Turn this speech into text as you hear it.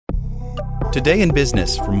Today in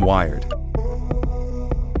Business from Wired.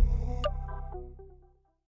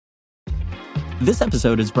 This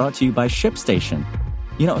episode is brought to you by ShipStation.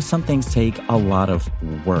 You know, some things take a lot of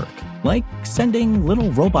work, like sending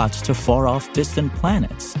little robots to far-off distant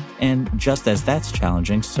planets. And just as that's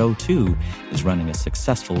challenging, so too is running a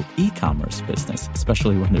successful e-commerce business,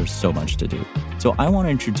 especially when there's so much to do. So I want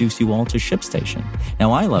to introduce you all to ShipStation.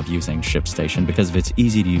 Now, I love using ShipStation because of its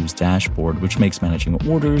easy-to-use dashboard, which makes managing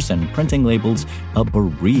orders and printing labels a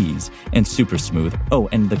breeze and super smooth. Oh,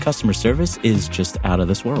 and the customer service is just out of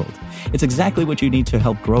this world. It's exactly what you need to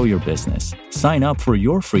help grow your business. Sign up for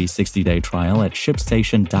your free 60-day trial at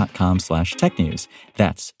shipstation.com/technews.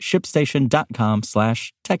 That's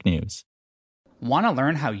shipstation.com/technews. Want to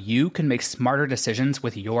learn how you can make smarter decisions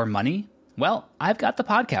with your money? Well, I've got the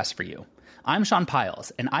podcast for you. I'm Sean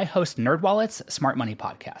Piles, and I host NerdWallet's Smart Money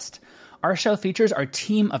Podcast. Our show features our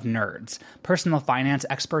team of nerds, personal finance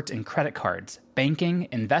experts in credit cards, banking,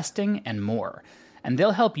 investing, and more. And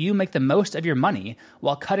they'll help you make the most of your money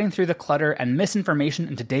while cutting through the clutter and misinformation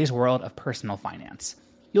in today's world of personal finance.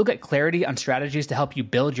 You'll get clarity on strategies to help you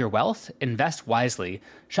build your wealth, invest wisely,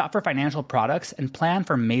 shop for financial products, and plan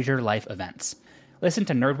for major life events. Listen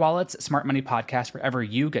to NerdWallet's Smart Money Podcast wherever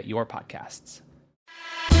you get your podcasts.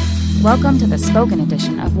 Welcome to the spoken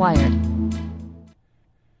edition of Wired.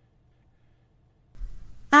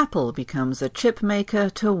 Apple becomes a chip maker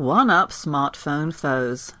to one-up smartphone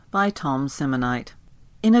foes, by Tom Simonite.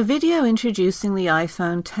 In a video introducing the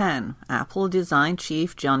iPhone X, Apple design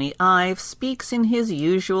chief Jony Ive speaks in his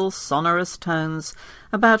usual sonorous tones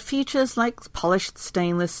about features like polished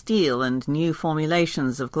stainless steel and new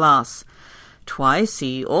formulations of glass. Twice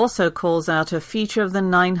he also calls out a feature of the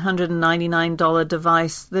 $999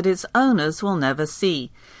 device that its owners will never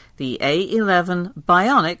see, the A11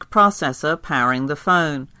 bionic processor powering the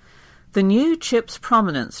phone. The new chip's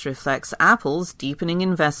prominence reflects Apple's deepening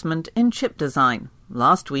investment in chip design.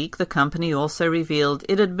 Last week, the company also revealed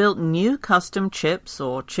it had built new custom chips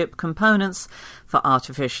or chip components for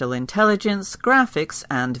artificial intelligence, graphics,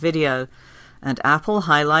 and video. And Apple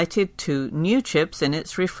highlighted 2 new chips in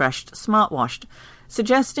its refreshed smartwatch,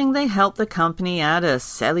 suggesting they help the company add a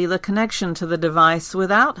cellular connection to the device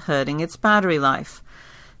without hurting its battery life.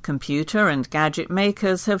 Computer and gadget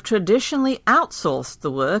makers have traditionally outsourced the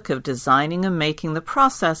work of designing and making the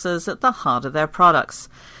processors at the heart of their products.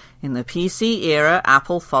 In the PC era,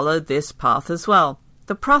 Apple followed this path as well.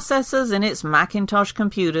 The processors in its Macintosh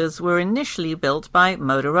computers were initially built by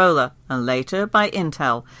Motorola and later by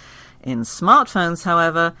Intel. In smartphones,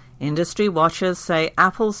 however, industry watchers say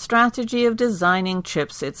Apple's strategy of designing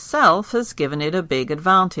chips itself has given it a big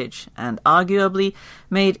advantage and arguably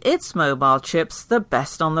made its mobile chips the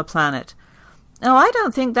best on the planet. Now, I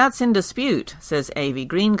don't think that's in dispute, says Avi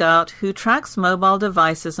Greengart, who tracks mobile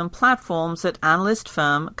devices and platforms at analyst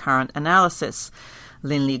firm Current Analysis.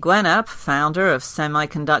 Linley Gwenapp, founder of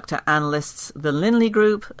semiconductor analysts The Linley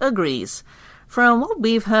Group, agrees. From what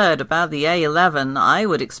we've heard about the A11, I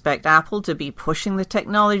would expect Apple to be pushing the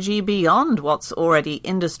technology beyond what's already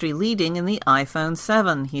industry-leading in the iPhone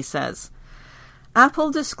 7, he says.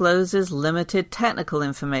 Apple discloses limited technical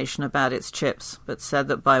information about its chips, but said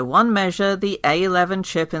that by one measure, the A11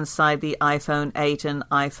 chip inside the iPhone 8 and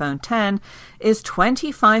iPhone X is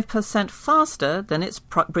 25% faster than its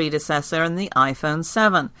predecessor in the iPhone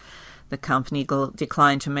 7. The company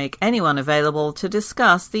declined to make anyone available to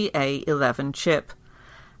discuss the A11 chip.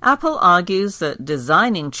 Apple argues that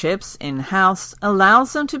designing chips in-house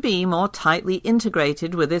allows them to be more tightly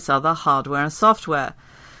integrated with its other hardware and software.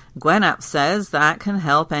 Gwenapp says that can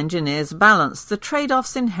help engineers balance the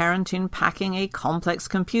trade-offs inherent in packing a complex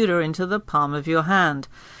computer into the palm of your hand.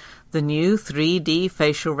 The new 3D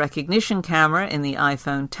facial recognition camera in the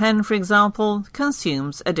iPhone X, for example,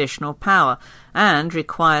 consumes additional power and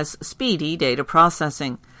requires speedy data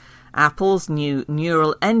processing. Apple's new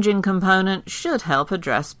neural engine component should help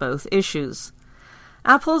address both issues.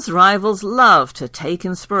 Apple's rivals love to take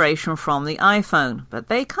inspiration from the iPhone, but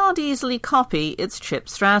they can't easily copy its chip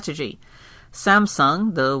strategy.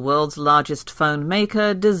 Samsung, the world's largest phone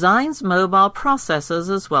maker, designs mobile processors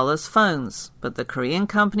as well as phones, but the Korean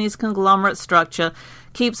company's conglomerate structure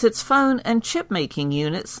keeps its phone and chip-making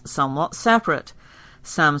units somewhat separate.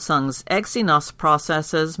 Samsung's Exynos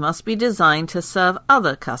processors must be designed to serve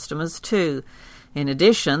other customers too. In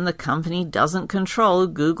addition, the company doesn't control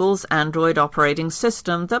Google's Android operating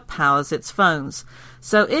system that powers its phones,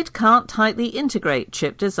 so it can't tightly integrate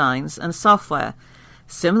chip designs and software.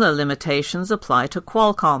 Similar limitations apply to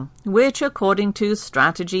Qualcomm, which, according to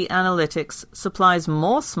Strategy Analytics, supplies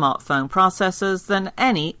more smartphone processors than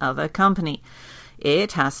any other company.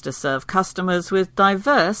 It has to serve customers with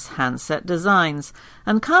diverse handset designs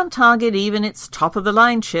and can't target even its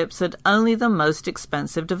top-of-the-line chips at only the most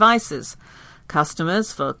expensive devices.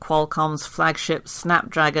 Customers for Qualcomm's flagship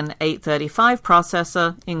Snapdragon 835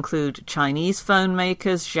 processor include Chinese phone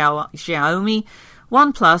makers Xiaomi,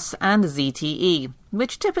 OnePlus, and ZTE,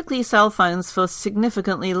 which typically sell phones for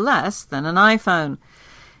significantly less than an iPhone.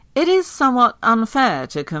 It is somewhat unfair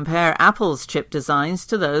to compare Apple's chip designs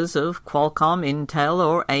to those of Qualcomm, Intel,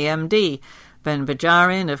 or AMD, Ben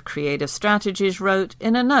Bajarin of Creative Strategies wrote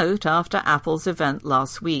in a note after Apple's event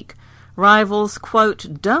last week. Rivals,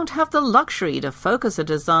 quote, don't have the luxury to focus a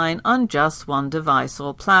design on just one device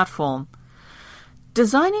or platform.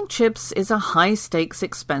 Designing chips is a high-stakes,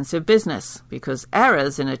 expensive business because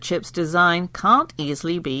errors in a chip's design can't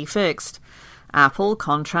easily be fixed. Apple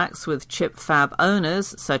contracts with chip fab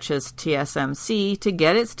owners such as TSMC to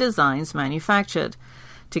get its designs manufactured.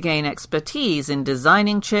 To gain expertise in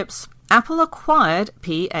designing chips, Apple acquired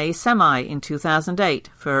PA Semi in 2008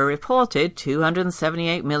 for a reported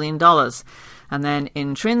 $278 million, and then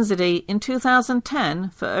Intrinsity in 2010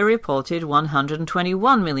 for a reported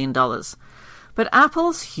 $121 million. But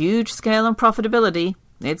Apple's huge scale and profitability,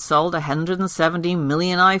 it sold 170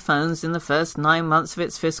 million iPhones in the first 9 months of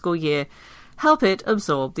its fiscal year, help it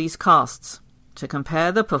absorb these costs. To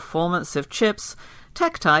compare the performance of chips,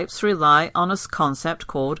 tech types rely on a concept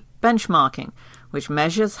called benchmarking, which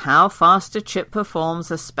measures how fast a chip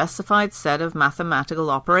performs a specified set of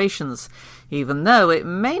mathematical operations, even though it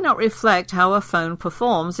may not reflect how a phone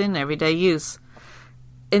performs in everyday use.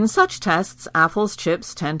 In such tests, Apple's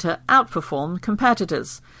chips tend to outperform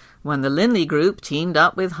competitors. When the Linley Group teamed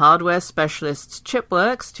up with hardware specialists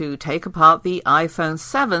Chipworks to take apart the iPhone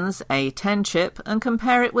 7's A10 chip and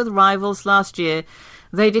compare it with rivals last year,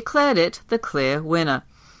 they declared it the clear winner.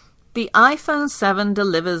 The iPhone 7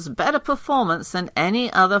 delivers better performance than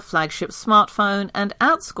any other flagship smartphone and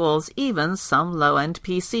outscores even some low-end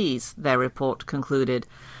PCs, their report concluded.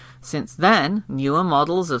 Since then, newer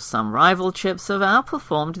models of some rival chips have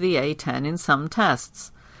outperformed the A10 in some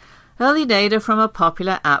tests. Early data from a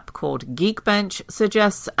popular app called Geekbench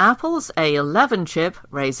suggests Apple's A11 chip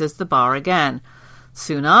raises the bar again.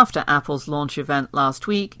 Soon after Apple's launch event last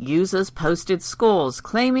week, users posted scores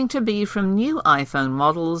claiming to be from new iPhone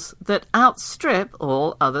models that outstrip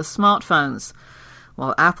all other smartphones.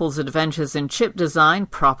 While Apple's adventures in chip design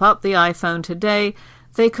prop up the iPhone today,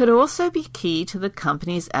 they could also be key to the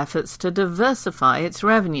company's efforts to diversify its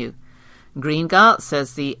revenue. Greengart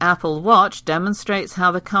says the Apple Watch demonstrates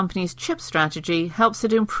how the company's chip strategy helps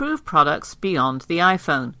it improve products beyond the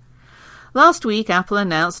iPhone. Last week, Apple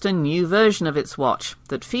announced a new version of its watch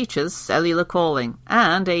that features cellular calling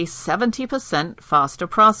and a 70% faster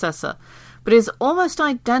processor, but is almost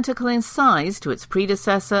identical in size to its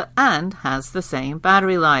predecessor and has the same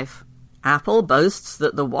battery life. Apple boasts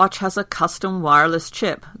that the watch has a custom wireless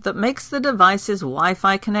chip that makes the device's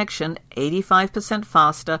Wi-Fi connection 85%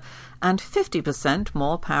 faster and 50%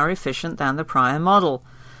 more power efficient than the prior model.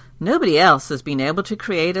 Nobody else has been able to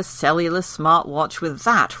create a cellular smartwatch with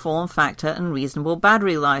that form factor and reasonable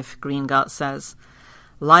battery life, Greengart says.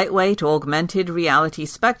 Lightweight augmented reality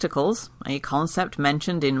spectacles, a concept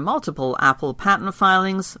mentioned in multiple Apple patent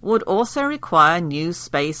filings, would also require new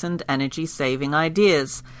space and energy-saving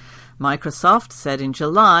ideas. Microsoft said in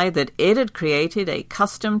July that it had created a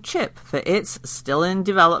custom chip for its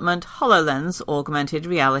still-in-development HoloLens augmented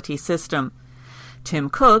reality system. Tim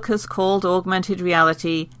Cook has called augmented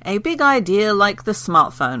reality a big idea like the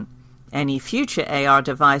smartphone. Any future AR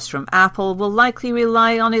device from Apple will likely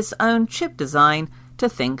rely on its own chip design to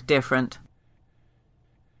think different.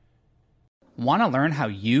 Want to learn how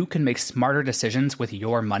you can make smarter decisions with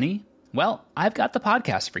your money? Well, I've got the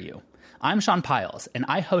podcast for you. I'm Sean Piles, and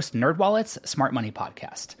I host NerdWallet's Smart Money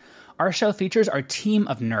Podcast. Our show features our team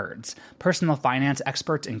of nerds, personal finance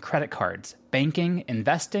experts in credit cards, banking,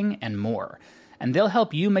 investing, and more. And they'll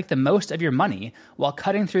help you make the most of your money while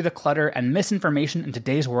cutting through the clutter and misinformation in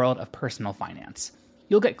today's world of personal finance.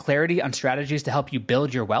 You'll get clarity on strategies to help you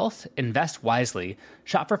build your wealth, invest wisely,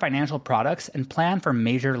 shop for financial products, and plan for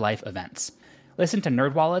major life events. Listen to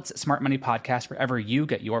NerdWallet's Smart Money Podcast wherever you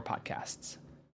get your podcasts.